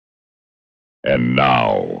And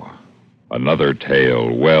now, another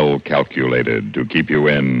tale well calculated to keep you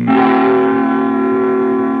in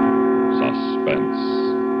suspense.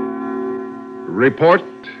 Report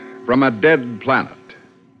from a Dead Planet.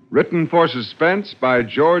 Written for suspense by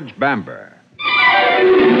George Bamber.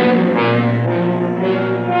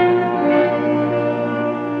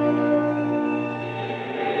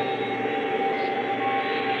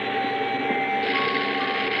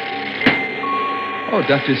 Oh,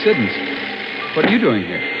 Dr. Siddons. What are you doing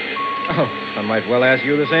here? Oh, I might well ask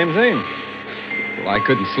you the same thing. Well, I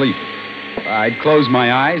couldn't sleep. I'd close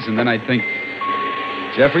my eyes, and then I'd think,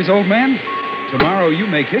 Jeffries, old man, tomorrow you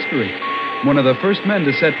make history. One of the first men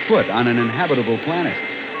to set foot on an inhabitable planet.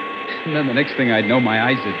 And then the next thing I'd know, my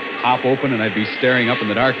eyes would pop open, and I'd be staring up in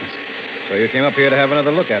the darkness. So you came up here to have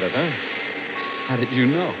another look at it, huh? How did you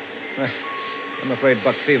know? I'm afraid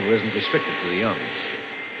buck fever isn't restricted to the young.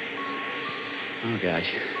 Oh, gosh.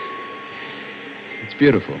 It's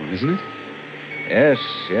beautiful, isn't it? Yes,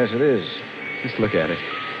 it is. Just look at it.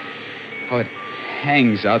 How it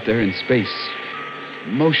hangs out there in space.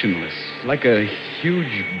 Motionless. Like a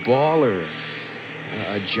huge ball or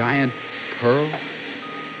a giant pearl.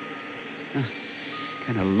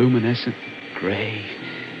 Kind of luminescent gray.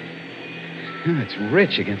 It's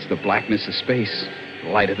rich against the blackness of space.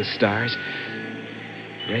 The light of the stars.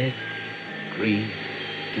 Red, green,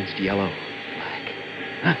 against yellow, black.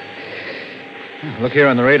 Look here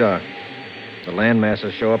on the radar. The land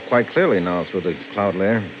masses show up quite clearly now through the cloud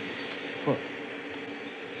layer.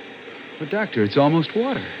 But, Doctor, it's almost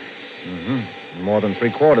water. Mm-hmm. More than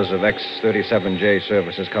 3/4 of X-37J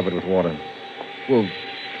surface is covered with water. Well,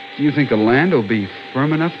 do you think the land will be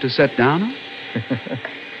firm enough to set down on?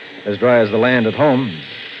 As dry as the land at home.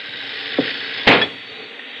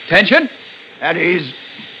 Attention! At ease.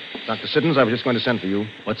 Dr. Siddons, I was just going to send for you.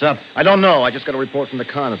 What's up? I don't know. I just got a report from the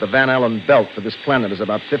con that the Van Allen belt for this planet is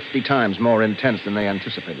about 50 times more intense than they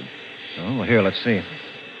anticipated. Oh, well, here, let's see.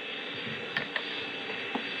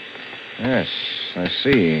 Yes, I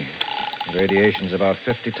see. The radiation's about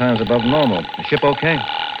 50 times above normal. The ship okay?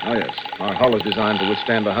 Oh, yes. Our hull is designed to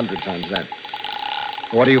withstand 100 times that.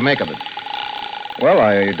 What do you make of it? Well,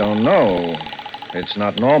 I don't know. It's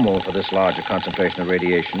not normal for this large a concentration of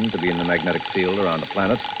radiation to be in the magnetic field around the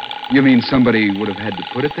planet. You mean somebody would have had to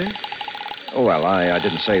put it there? Oh, well, I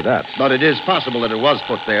didn't say that. But it is possible that it was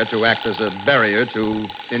put there to act as a barrier to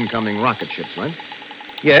incoming rocket ships, right?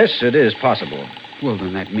 Yes, it is possible. Well,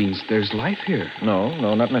 then that means there's life here.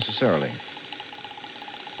 No, not necessarily.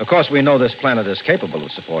 Of course, we know this planet is capable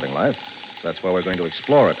of supporting life. That's why we're going to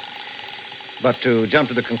explore it. But to jump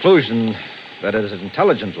to the conclusion that it is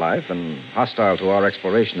intelligent life and hostile to our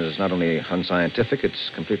exploration is not only unscientific,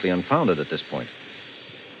 it's completely unfounded at this point.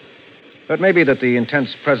 But maybe that the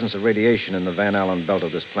intense presence of radiation in the Van Allen belt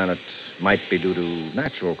of this planet might be due to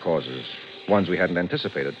natural causes, ones we hadn't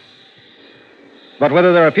anticipated. But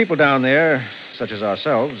whether there are people down there, such as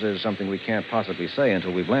ourselves, is something we can't possibly say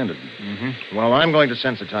until we've landed. Mm-hmm. Well, I'm going to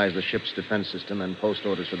sensitize the ship's defense system and post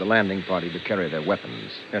orders for the landing party to carry their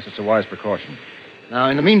weapons. Yes, it's a wise precaution. Now,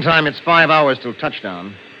 in the meantime, it's 5 hours till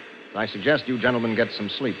touchdown. I suggest you gentlemen get some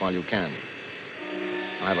sleep while you can.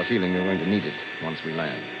 I have a feeling you're going to need it once we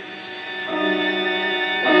land.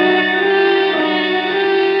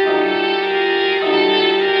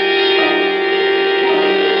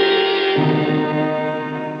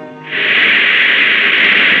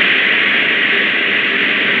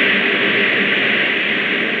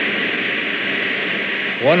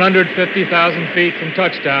 150,000 feet from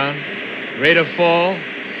touchdown. Rate of fall,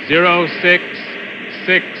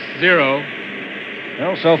 0660.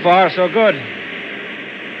 Well, so far, so good.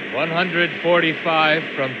 145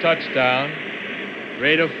 from touchdown.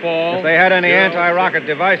 Rate of fall. If they had any 06. anti-rocket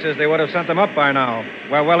devices, they would have sent them up by now.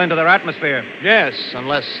 We're well into their atmosphere. Yes,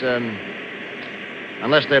 unless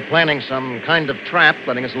they're planning some kind of trap,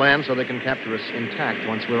 letting us land so they can capture us intact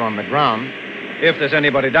once we're on the ground. If there's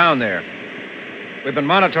anybody down there. We've been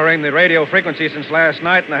monitoring the radio frequency since last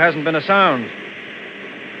night, and there hasn't been a sound.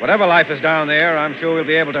 Whatever life is down there, I'm sure we'll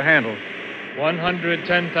be able to handle.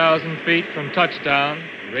 110,000 feet from touchdown.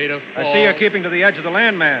 Rate of fall. I see you're keeping to the edge of the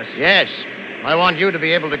landmass. Yes. I want you to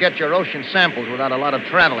be able to get your ocean samples without a lot of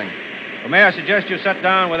traveling. Well, may I suggest you set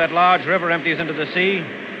down where that large river empties into the sea?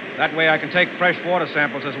 That way I can take fresh water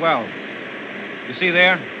samples as well. You see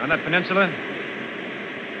there, on that peninsula?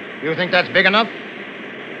 You think that's big enough?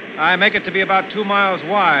 I make it to be about 2 miles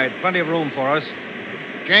wide. Plenty of room for us.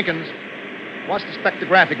 Jenkins, what's the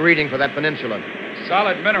spectrographic reading for that peninsula?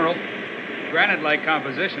 Solid mineral. Granite-like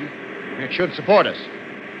composition. It should support us.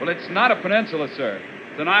 Well, it's not a peninsula, sir.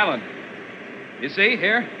 It's an island. You see,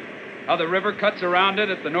 here? How the river cuts around it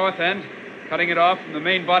at the north end? Cutting it off from the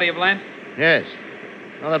main body of land? Yes.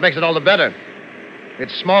 Well, that makes it all the better.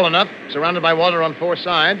 It's small enough, surrounded by water on four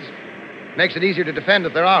sides. Makes it easier to defend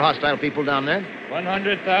if there are hostile people down there.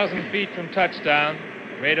 100,000 feet from touchdown.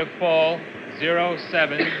 Rate of fall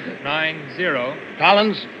 0790.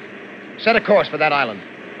 Collins, set a course for that island.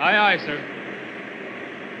 Aye, aye, sir.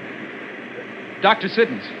 Dr.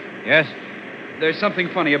 Siddons, Yes? there's something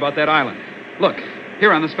funny about that island. Look,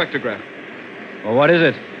 here on the spectrograph. Well, what is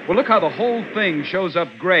it? Well, look how the whole thing shows up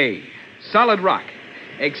gray. Solid rock.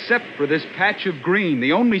 Except for this patch of green,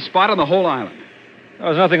 the only spot on the whole island.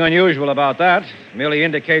 There's nothing unusual about that. Merely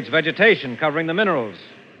indicates vegetation covering the minerals.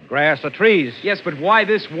 Grass or trees. Yes, but why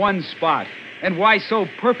this one spot? And why so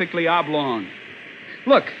perfectly oblong?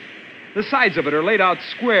 Look, the sides of it are laid out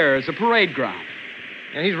square as a parade ground.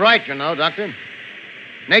 Yeah, he's right, you know, Doctor.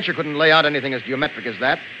 Nature couldn't lay out anything as geometric as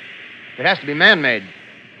that. It has to be man-made.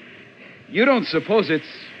 You don't suppose it's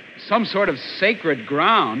some sort of sacred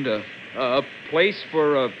ground, a place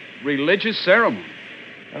for a religious ceremony?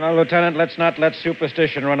 Now, Lieutenant, let's not let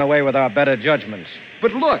superstition run away with our better judgment.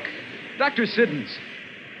 But look, Dr. Siddons,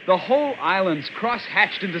 the whole island's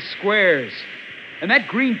cross-hatched into squares. And that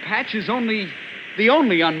green patch is the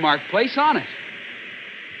only unmarked place on it.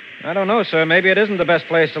 I don't know, sir. Maybe it isn't the best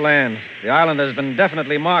place to land. The island has been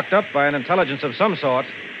definitely marked up by an intelligence of some sort.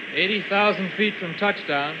 80,000 feet from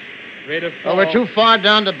touchdown. Rate of fall. Oh, we're too far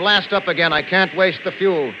down to blast up again. I can't waste the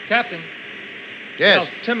fuel. Captain. Yes.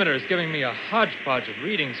 The altimeter is giving me a hodgepodge of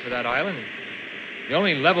readings for that island. The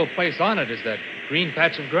only level place on it is that green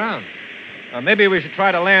patch of ground. Maybe we should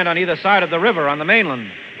try to land on either side of the river on the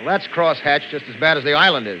mainland. Well, that's cross-hatched just as bad as the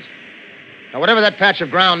island is. Now, whatever that patch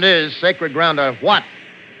of ground is, sacred ground or what,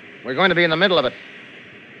 we're going to be in the middle of it.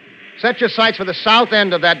 Set your sights for the south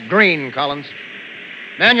end of that green, Collins.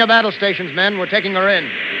 Man your battle stations, men. We're taking her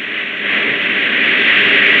in.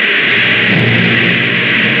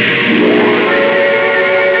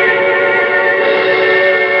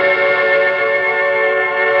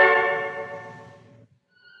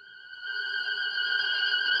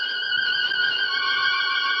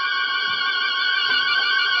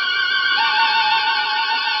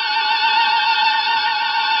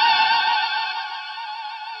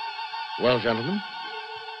 Well, gentlemen,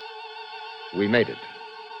 we made it.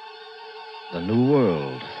 The New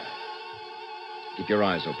World. Keep your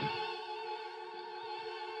eyes open.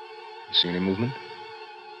 You see any movement?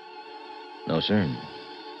 No, sir.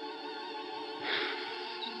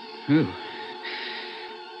 Ooh.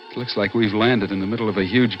 It looks like we've landed in the middle of a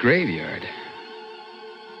huge graveyard.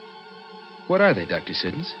 What are they, Dr.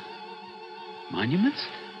 Siddons? Monuments?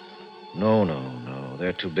 No.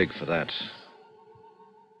 They're too big for that.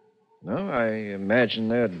 No, I imagine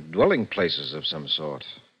they're dwelling places of some sort.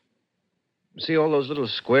 See all those little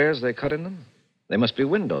squares they cut in them? They must be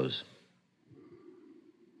windows.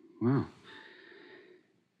 Well,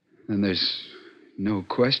 then there's no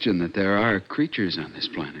question that there are creatures on this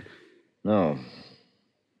planet. No.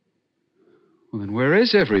 Well, then where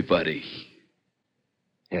is everybody?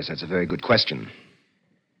 Yes, that's a very good question.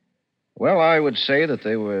 Well, I would say that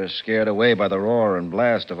they were scared away by the roar and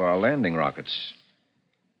blast of our landing rockets.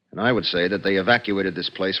 And I would say that they evacuated this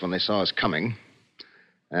place when they saw us coming,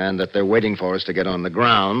 and that they're waiting for us to get on the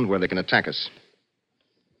ground where they can attack us.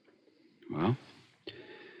 Well,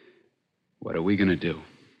 what are we going to do?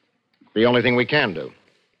 The only thing we can do.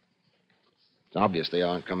 It's obvious they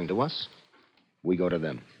aren't coming to us. We go to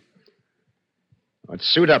them.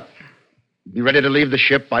 Let's suit up. Be ready to leave the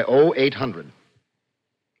ship by 0800.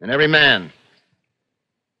 And every man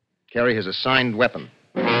carry his assigned weapon.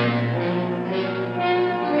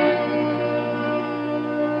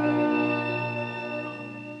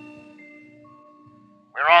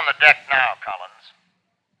 We're on the deck now, Collins.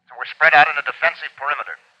 So we're spread out in a defensive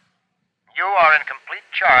perimeter. You are in complete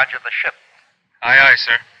charge of the ship. Aye, aye,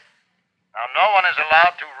 sir. Now, no one is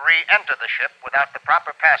allowed to re-enter the ship without the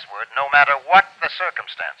proper password, no matter what the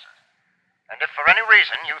circumstances. And if for any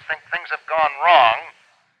reason you think things have gone wrong,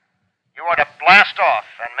 you are to blast off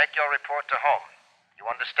and make your report to home. You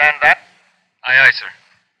understand that? Aye, aye, sir.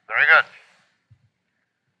 Very good.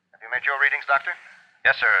 Have you made your readings, Doctor?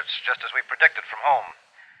 Yes, sir. It's just as we predicted from home.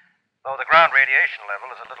 Though the ground radiation level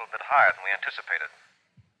is a little bit higher than we anticipated.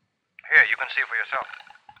 Here, you can see for yourself.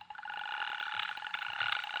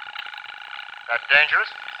 That dangerous?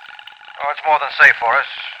 Oh, it's more than safe for us.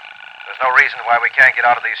 There's no reason why we can't get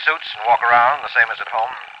out of these suits and walk around the same as at home.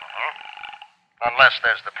 Mm-hmm. Unless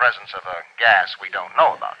there's the presence of a gas we don't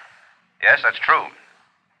know about. Yes, that's true.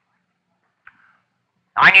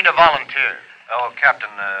 I need a volunteer. Oh, Captain,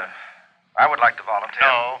 I would like to volunteer.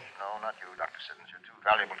 No, not you, Dr. Siddons. You're too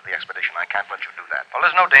valuable to the expedition. I can't let you do that. Well,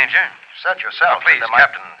 there's no danger. said yourself. Please,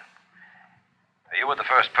 Captain. You were the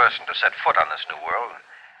first person to set foot on this new world.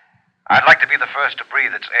 I'd like to be the first to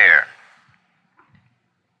breathe its air.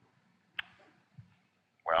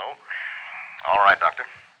 Well, all right, Doctor.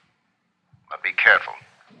 But be careful.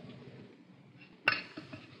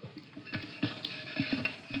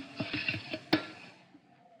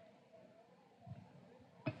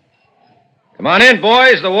 Come on in,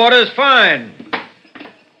 boys. The water's fine.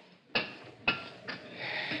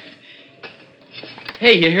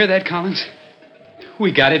 Hey, you hear that, Collins?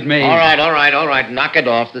 We got it made. All right. Knock it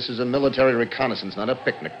off. This is a military reconnaissance, not a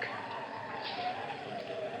picnic.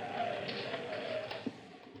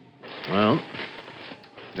 Well,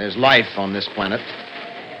 there's life on this planet.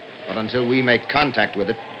 But until we make contact with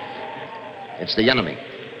it, it's the enemy.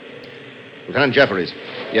 Lieutenant Jeffries.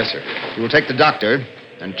 Yes, sir. You will take the doctor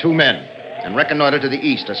and 2 men and reconnoiter to the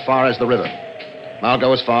east as far as the river. I'll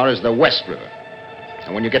go as far as the West River.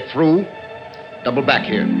 And when you get through, double back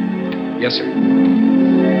here. Yes, sir.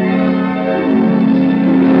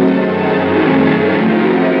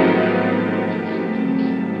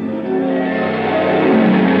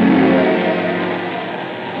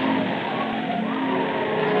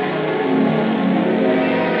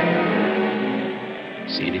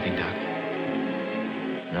 See anything, Doc?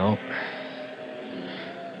 No.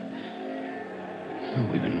 Oh,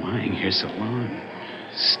 we've been lying here so long,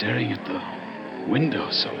 staring at the window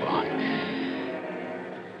so long.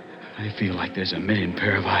 I feel like there's a million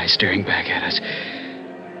pair of eyes staring back at us.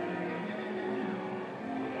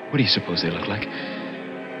 What do you suppose they look like?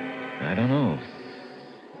 I don't know.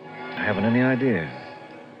 I haven't any idea.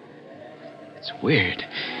 It's weird.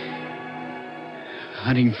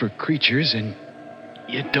 Hunting for creatures and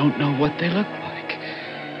you don't know what they look like.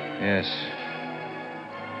 Yes.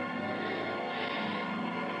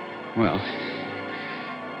 Well,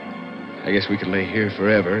 I guess we could lay here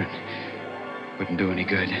forever. Wouldn't do any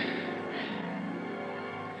good.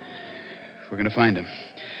 If we're going to find them,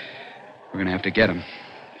 we're going to have to get them.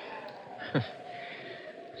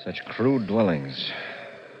 Such crude dwellings.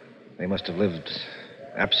 They must have lived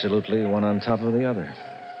absolutely one on top of the other.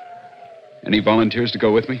 Any volunteers to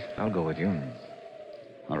go with me? I'll go with you.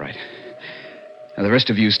 All right. Now, the rest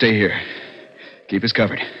of you stay here. Keep us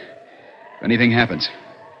covered. If anything happens,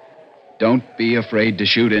 don't be afraid to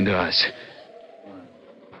shoot into us.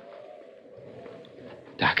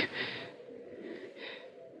 Doc,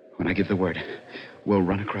 when I give the word, we'll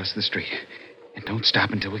run across the street. And don't stop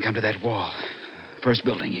until we come to that wall. First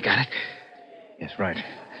building, you got it? Yes, right.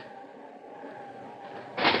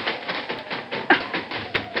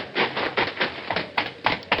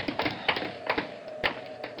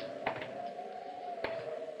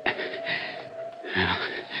 Well,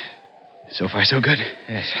 so far, so good.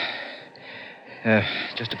 Yes.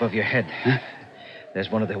 Just above your head. Huh?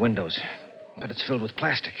 There's one of the windows, but it's filled with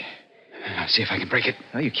plastic. I'll see if I can break it.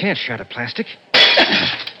 No, you can't shatter plastic.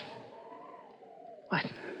 What?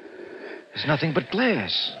 There's nothing but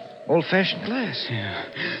glass. Old-fashioned glass. Yeah.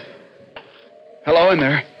 Hello in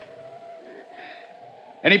there.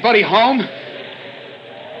 Anybody home?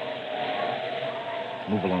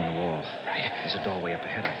 Move along the wall. Right. There's a doorway up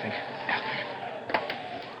ahead, I think.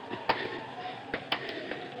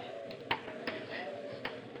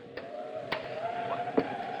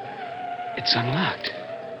 It's unlocked.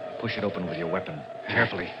 Push it open with your weapon.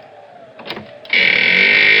 Carefully.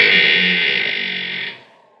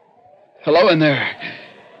 Hello in there.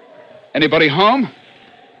 Anybody home?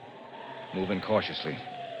 Move in cautiously.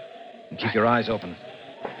 And keep your eyes open.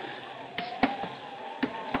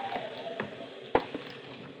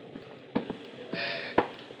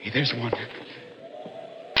 Hey, there's one.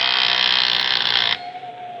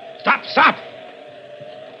 Stop!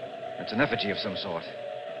 That's an effigy of some sort.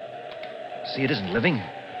 See, it isn't living.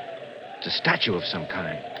 It's a statue of some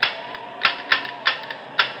kind.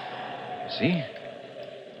 See?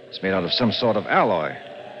 It's made out of some sort of alloy.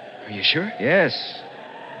 Are you sure? Yes.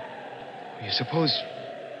 You suppose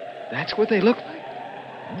that's what they look like?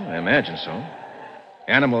 Well, I imagine so.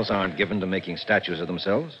 Animals aren't given to making statues of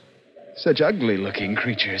themselves. Such ugly-looking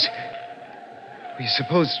creatures. You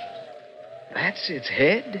suppose that's its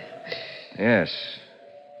head? Yes.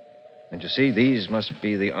 And you see, these must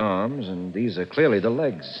be the arms, and these are clearly the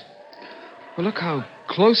legs. Well, look how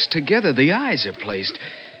close together the eyes are placed.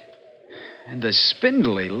 And the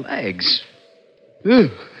spindly legs.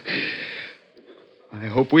 Ugh. I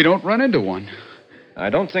hope we don't run into one. I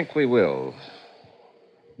don't think we will.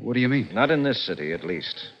 What do you mean? Not in this city, at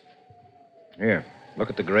least. Here, look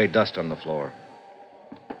at the gray dust on the floor.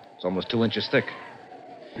 It's almost 2 inches thick.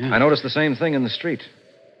 Yeah. I noticed the same thing in the street.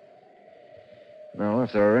 No,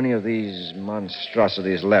 if there are any of these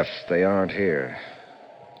monstrosities left, they aren't here.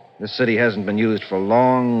 This city hasn't been used for a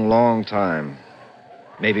long, long time.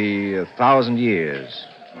 Maybe 1,000 years.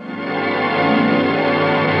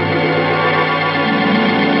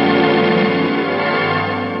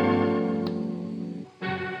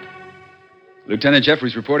 Lieutenant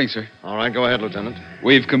Jeffries reporting, sir. All right, go ahead, Lieutenant.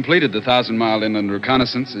 We've completed the 1,000-mile inland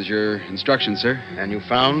reconnaissance as your instructions, sir. And you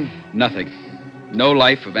found? Nothing. No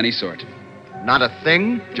life of any sort. Not a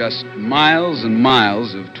thing? Just miles and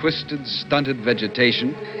miles of twisted, stunted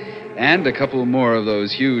vegetation and a couple more of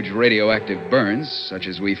those huge radioactive burns, such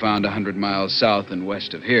as we found 100 miles south and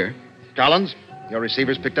west of here. Collins, your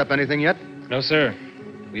receivers picked up anything yet? No, sir.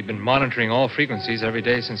 We've been monitoring all frequencies every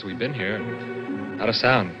day since we've been here. Not a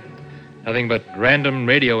sound. Nothing but random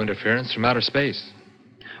radio interference from outer space.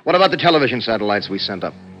 What about the television satellites we sent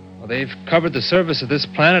up? Well, they've covered the surface of this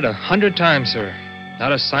planet 100 times, sir.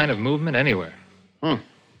 Not a sign of movement anywhere.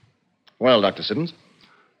 Well, Dr. Siddons,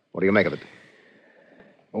 what do you make of it?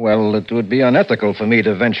 Well, it would be unethical for me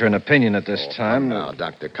to venture an opinion at this time. Now,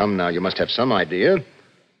 Doctor, come now. You must have some idea.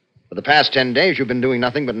 For the past 10 days, you've been doing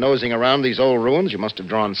nothing but nosing around these old ruins. You must have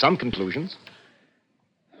drawn some conclusions.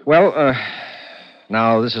 Well,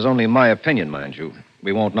 now, this is only my opinion, mind you.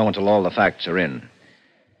 We won't know until all the facts are in.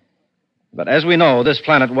 But as we know, this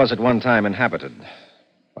planet was at one time inhabited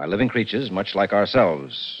by living creatures much like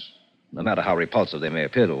ourselves, no matter how repulsive they may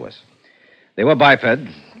appear to us. They were biped,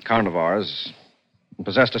 carnivores, and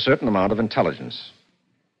possessed a certain amount of intelligence.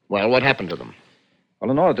 Well, what happened to them?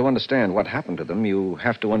 Well, in order to understand what happened to them, you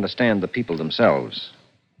have to understand the people themselves.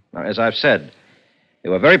 Now, as I've said, they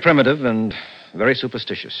were very primitive and very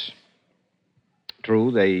superstitious.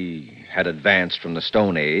 True, they had advanced from the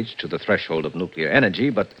Stone Age to the threshold of nuclear energy,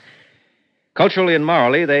 but culturally and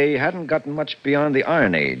morally, they hadn't gotten much beyond the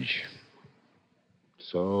Iron Age.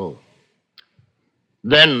 So,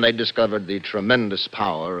 then they discovered the tremendous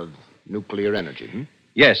power of nuclear energy,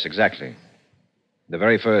 Yes, exactly. The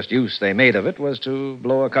very first use they made of it was to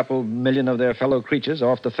blow a couple million of their fellow creatures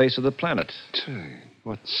off the face of the planet.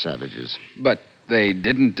 What savages. But they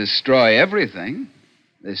didn't destroy everything.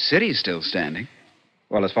 The city's still standing.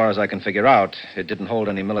 Well, as far as I can figure out, it didn't hold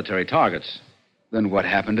any military targets. Then what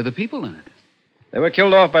happened to the people in it? They were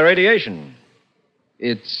killed off by radiation.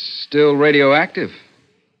 It's still radioactive.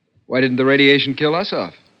 Why didn't the radiation kill us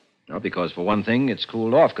off? Well, because for one thing, it's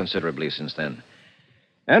cooled off considerably since then.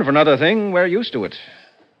 And for another thing, we're used to it.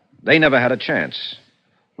 They never had a chance.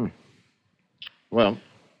 Well,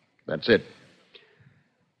 that's it.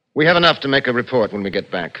 We have enough to make a report when we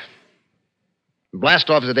get back. Blast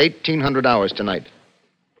off is at 1800 hours tonight.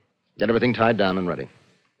 Get everything tied down and ready.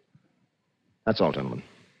 That's all, gentlemen.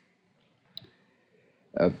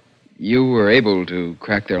 You were able to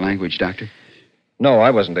crack their language, Doctor? No,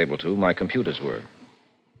 I wasn't able to. My computers were.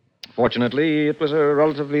 Fortunately, it was a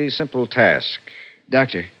relatively simple task.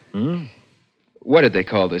 Doctor. What did they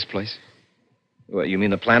call this place? What, you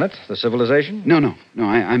mean the planet? The civilization? No.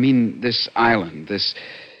 I mean this island, this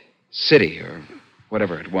city, or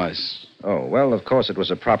whatever it was. Oh, well, of course it was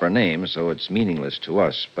a proper name, so it's meaningless to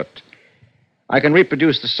us, but I can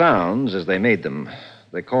reproduce the sounds as they made them.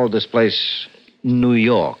 They called this place New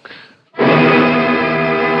York.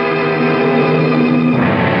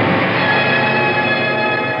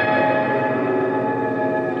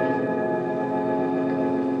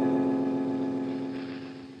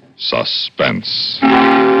 Suspense.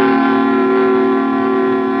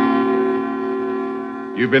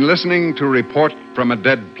 You've been listening to Report from a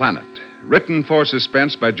Dead Planet, written for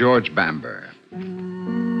suspense by George Bamber.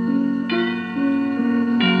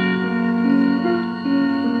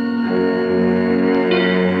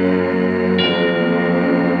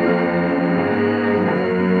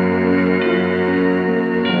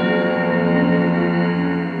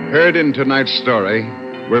 Heard in tonight's story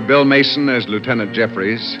were Bill Mason as Lieutenant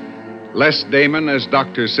Jeffries, Les Damon as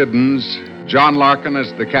Dr. Siddons, John Larkin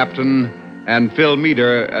as the captain, and Phil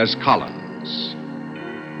Meader as Collins.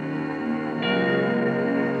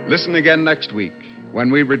 Listen again next week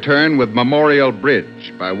when we return with Memorial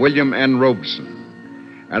Bridge by William N.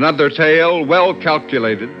 Robeson. Another tale well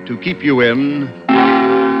calculated to keep you in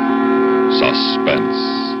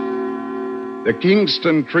Suspense. The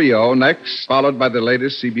Kingston Trio next, followed by the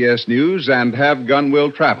latest CBS News and Have Gun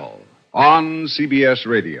Will Travel on CBS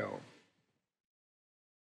Radio.